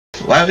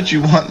Why would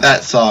you want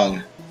that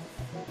song?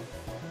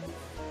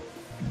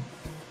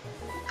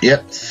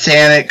 Yep,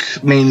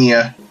 Sanic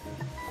Mania.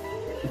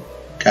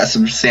 Got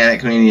some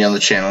Sanic Mania on the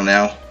channel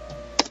now.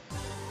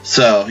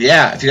 So,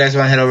 yeah, if you guys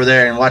want to head over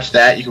there and watch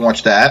that, you can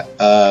watch that.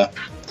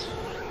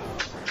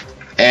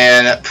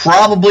 And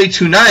probably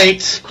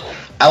tonight,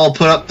 I will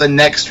put up the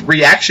next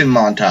reaction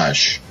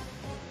montage.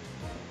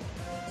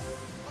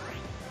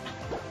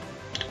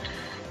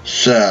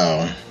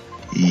 So,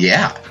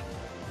 yeah.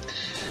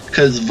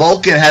 Because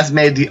Vulcan has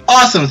made the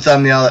awesome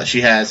thumbnail that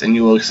she has, and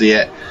you will see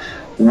it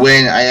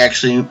when I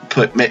actually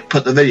put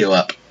the video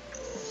up.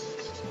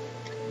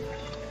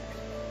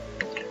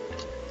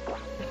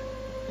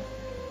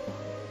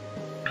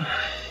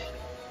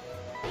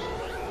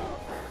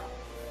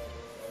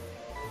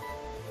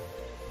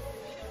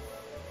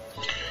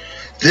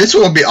 This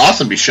one will be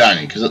awesome, be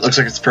shiny, because it looks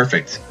like it's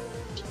perfect.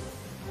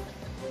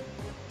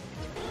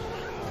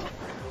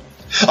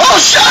 Oh,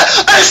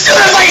 shut! As soon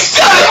as I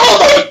said it, oh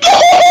my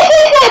god!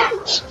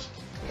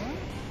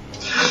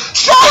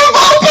 Shut up,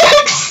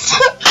 Vulpix!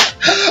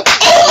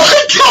 Oh my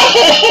god!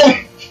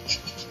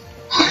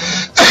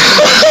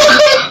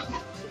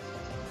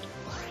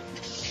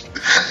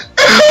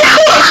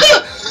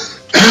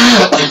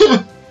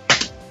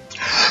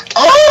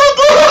 Oh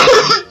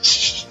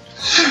gosh!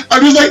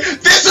 I'm just like,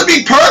 this would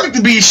be perfect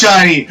to be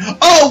shiny!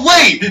 Oh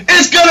wait,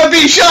 it's gonna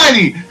be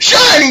shiny!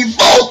 Shiny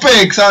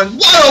Vulpix on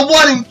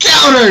 101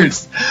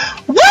 encounters!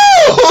 Woo!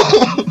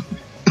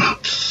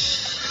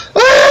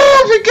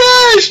 Oh my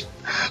gosh!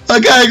 I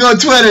gotta go on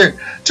Twitter!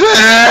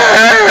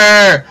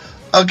 Twitter!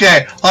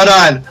 Okay, hold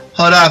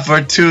on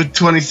for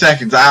 20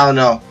 seconds, I don't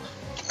know.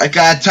 I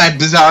gotta type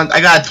this out,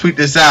 I gotta tweet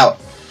this out.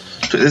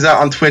 Tweet this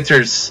out on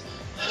Twitters.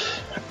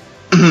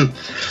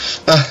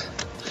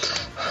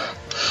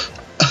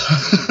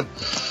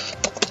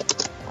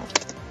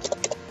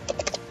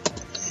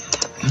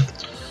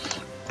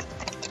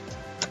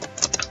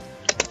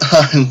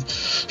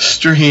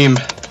 Stream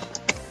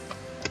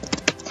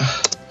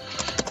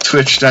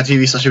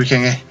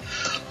twitch.tv/JBuchanan.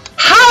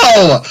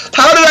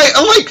 How did I?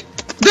 I'm like,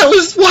 that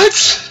was what?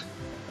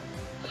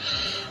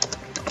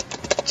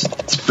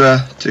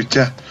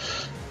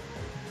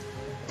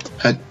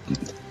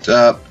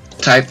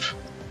 Type.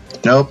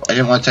 Nope, I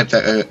didn't want to type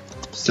that.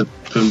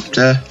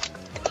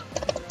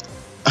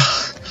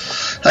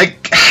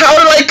 Like, how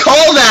did I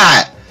call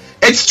that?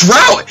 It's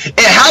drought. It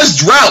has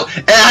drought.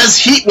 It has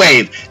heat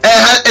wave.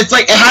 It's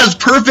like it has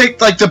perfect,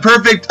 like the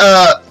perfect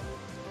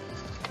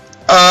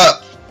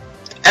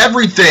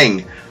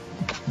everything.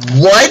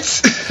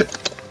 What?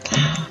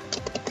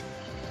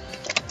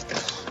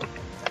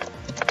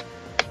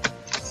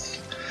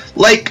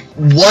 Like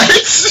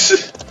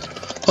what?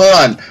 Hold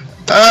on.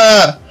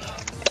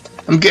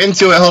 I'm getting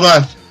to it. Hold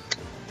on.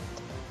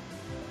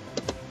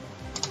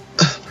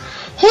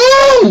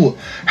 Oh!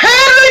 How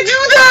did I do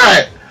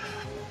that?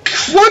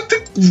 What the?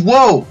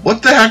 Whoa!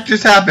 What the heck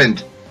just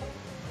happened?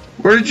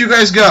 Where did you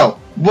guys go?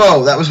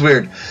 Whoa, that was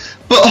weird.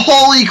 But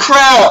holy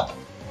crap!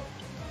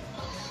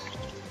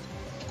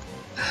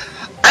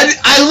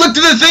 I looked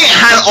at the thing. It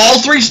had all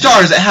 3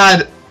 stars. It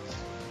had.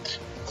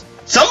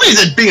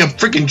 Somebody's being a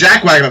freaking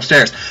jackwagon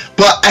upstairs.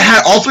 But it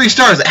had all 3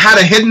 stars. It had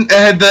a hidden. It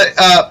had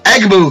the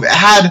egg move. It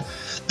had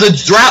the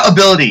drought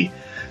ability.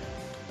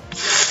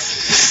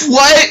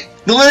 What?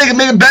 The only thing that can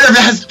make it better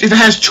if it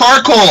has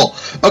charcoal.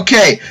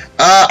 Okay.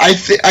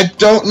 I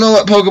don't know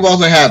what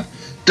Pokeballs I have.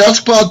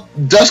 Dusk Ball,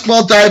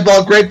 Dive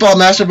Ball, Great Ball,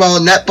 Master Ball,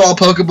 Net Ball,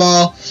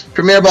 Pokeball,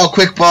 Premier Ball,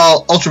 Quick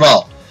Ball, Ultra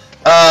Ball.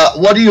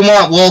 What do you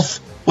want, Wolf?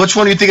 Which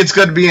one do you think it's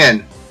good to be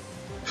in?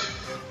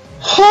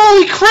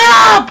 Holy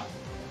crap!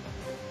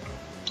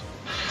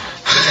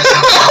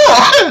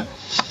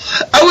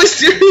 I was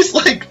serious,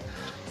 like,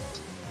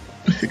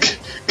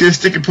 get a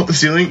stick and put the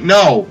ceiling?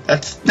 No,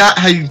 that's not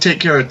how you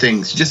take care of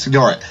things. You just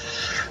ignore it.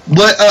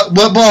 What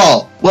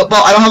ball? What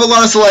ball? I don't have a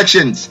lot of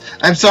selections.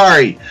 I'm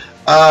sorry.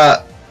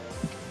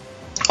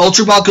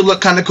 Ultra Ball could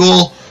look kind of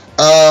cool.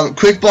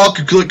 Quick Ball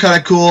could look kind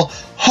of cool.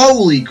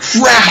 Holy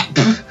crap!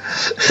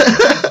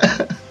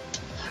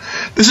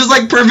 This is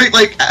like perfect.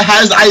 Like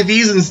has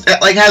IVs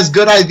and like has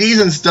good IVs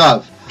and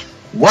stuff.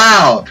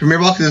 Wow. Premier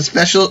Ball is a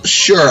special.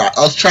 Sure.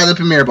 Let's try the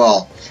Premier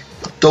Ball.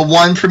 The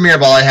one Premier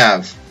Ball I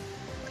have.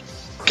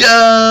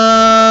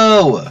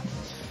 Go.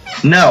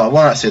 No, I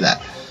will not say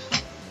that.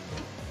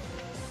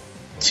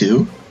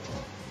 2,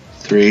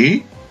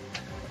 3.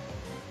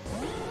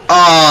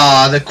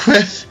 Ah, the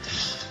quiff.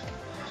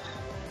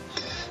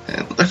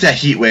 Look at that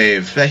heat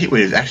wave. That heat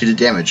wave actually did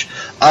damage.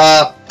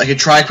 I could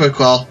try Quick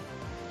Ball.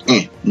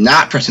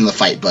 Not pressing the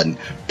fight button.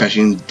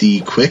 Pressing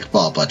the Quick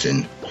Ball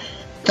button.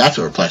 That's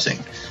what we're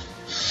pressing.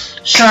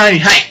 Shiny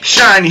hype,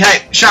 shiny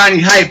hype, shiny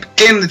hype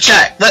in the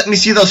chat. Let me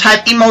see those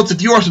hype emotes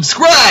if you are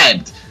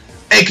subscribed.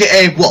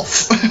 AKA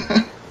Wolf.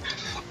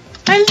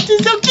 This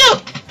is so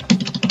cute.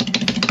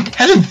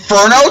 Has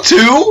Inferno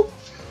too?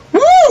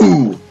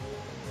 Woo!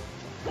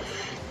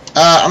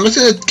 I'm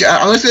just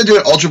gonna do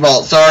an Ultra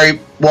Ball. Sorry,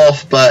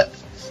 Wolf, but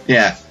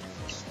yeah.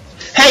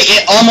 Hey,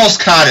 it almost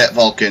caught it,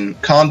 Vulcan.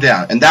 Calm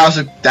down. And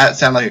that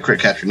sounded like a crit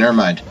capture. Never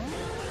mind.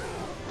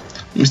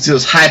 Let me see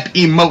those hype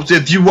emotes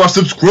if you are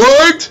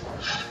subscribed.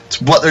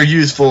 It's what they're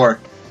used for.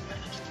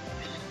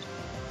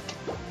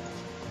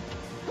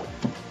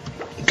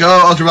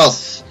 Go, Ultra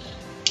Balls.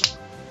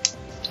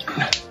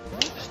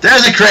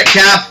 There's a crit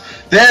cap.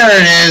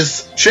 There it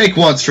is. Shake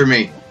once for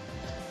me.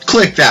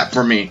 Click that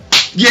for me.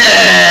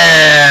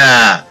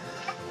 Yeah!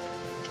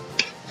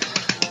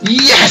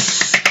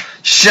 Yes!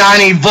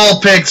 Shiny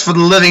Vulpix for the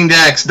Living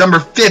Dex, number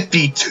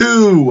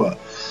 52.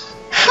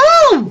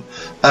 Whew!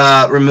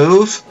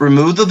 Remove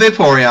the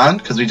Vaporeon,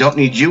 because we don't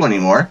need you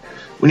anymore.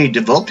 We need the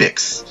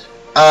Vulpix.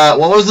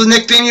 What was the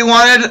nickname you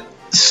wanted?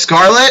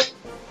 Scarlet?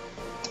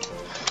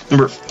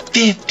 Number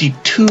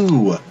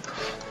 52.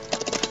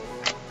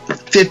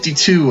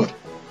 52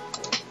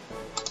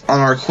 on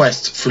our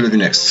quest for Living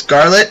Dex.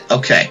 Scarlet?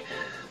 Okay.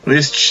 Let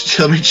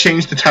me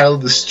change the title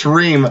of the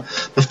stream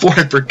before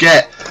I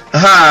forget.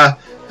 Haha.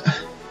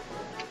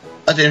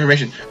 Update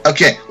information.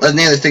 Okay, let's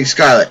name this thing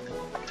Scarlet.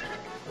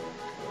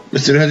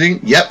 Let's do the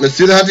hunting. Yep, let's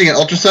do the hunting in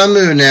Ultra Sun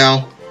Moon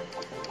now.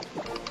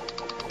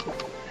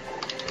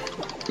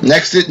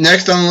 Next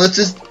on the list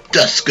is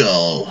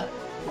Duskull.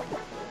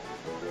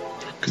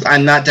 Because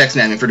I'm not dex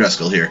namming for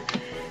Duskull here.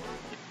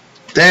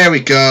 There we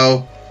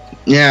go.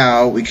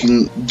 Now we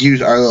can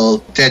use our little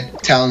dead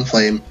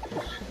Talonflame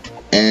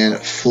and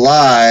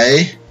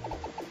fly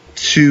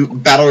to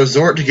Battle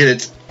Resort to get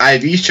its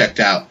IVs checked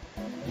out.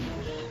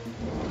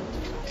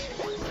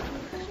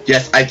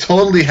 Yes, I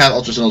totally have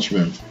Ultra Sun Ultra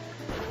Moon.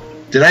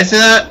 Did I say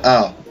that?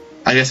 Oh,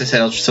 I guess I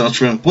said Ultra Sun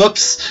Ultra Moon.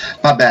 Whoops,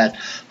 my bad.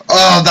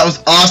 Oh, that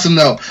was awesome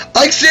though.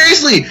 Like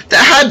seriously,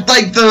 that had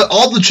like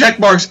all the check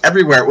marks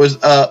everywhere. It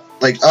was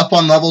like up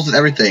on levels and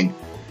everything.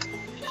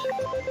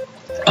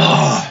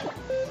 Oh.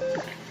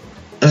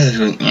 It's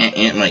going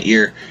in my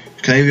ear.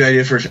 Can I give you an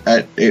idea for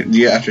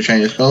after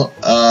trying to spell?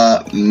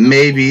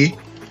 Maybe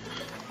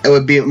it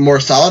would be a more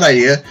solid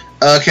idea.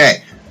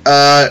 Okay.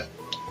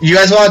 You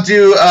guys want to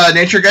do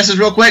nature guesses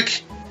real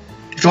quick?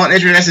 If you want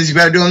nature guesses, you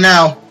better do them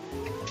now,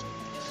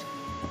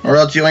 or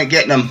else you ain't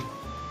getting them.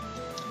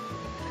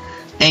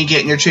 Ain't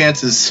getting your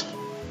chances.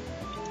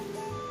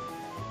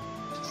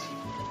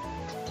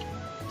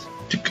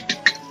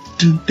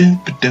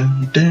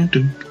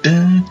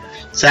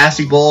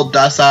 Sassy, bold,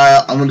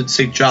 docile. I'm gonna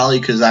say jolly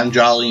because I'm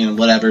jolly and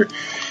whatever.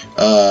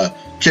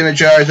 Timid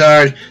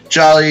Charizard,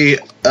 jolly,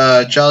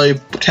 jolly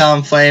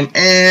Talonflame,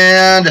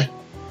 and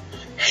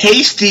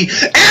hasty. And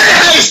it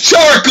has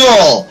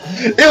charcoal.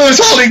 It was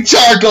holding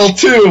charcoal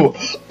too.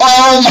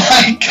 Oh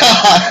my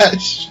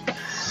gosh!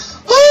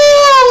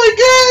 Oh my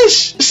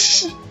gosh!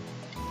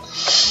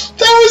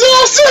 That was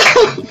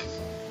awesome.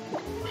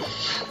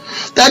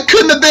 That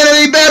couldn't have been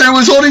any better. It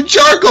was holding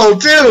charcoal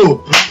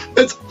too.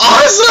 It's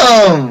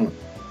awesome.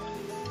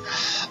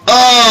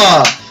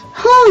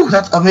 Whew,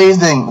 that's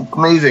amazing.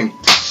 Amazing.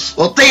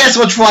 Well, thank you guys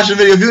so much for watching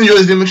the video. If you enjoyed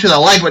this video, make sure that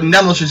like button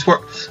down below shows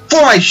support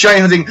for my shiny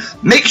hunting.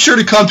 Make sure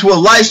to come to a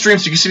live stream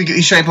so you can see me get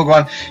these shiny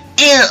Pokemon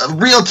in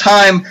real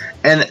time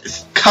and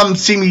come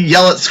see me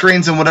yell at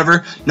screens and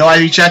whatever. No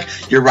IV check.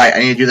 You're right. I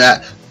need to do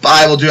that. But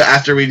I will do it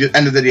after we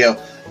end the video.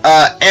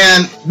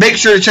 And make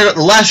sure to check out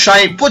the last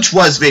shiny, which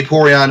was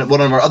Vaporeon,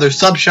 one of our other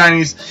sub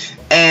shinies.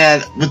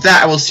 And with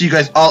that, I will see you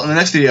guys all in the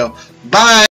next video. Bye!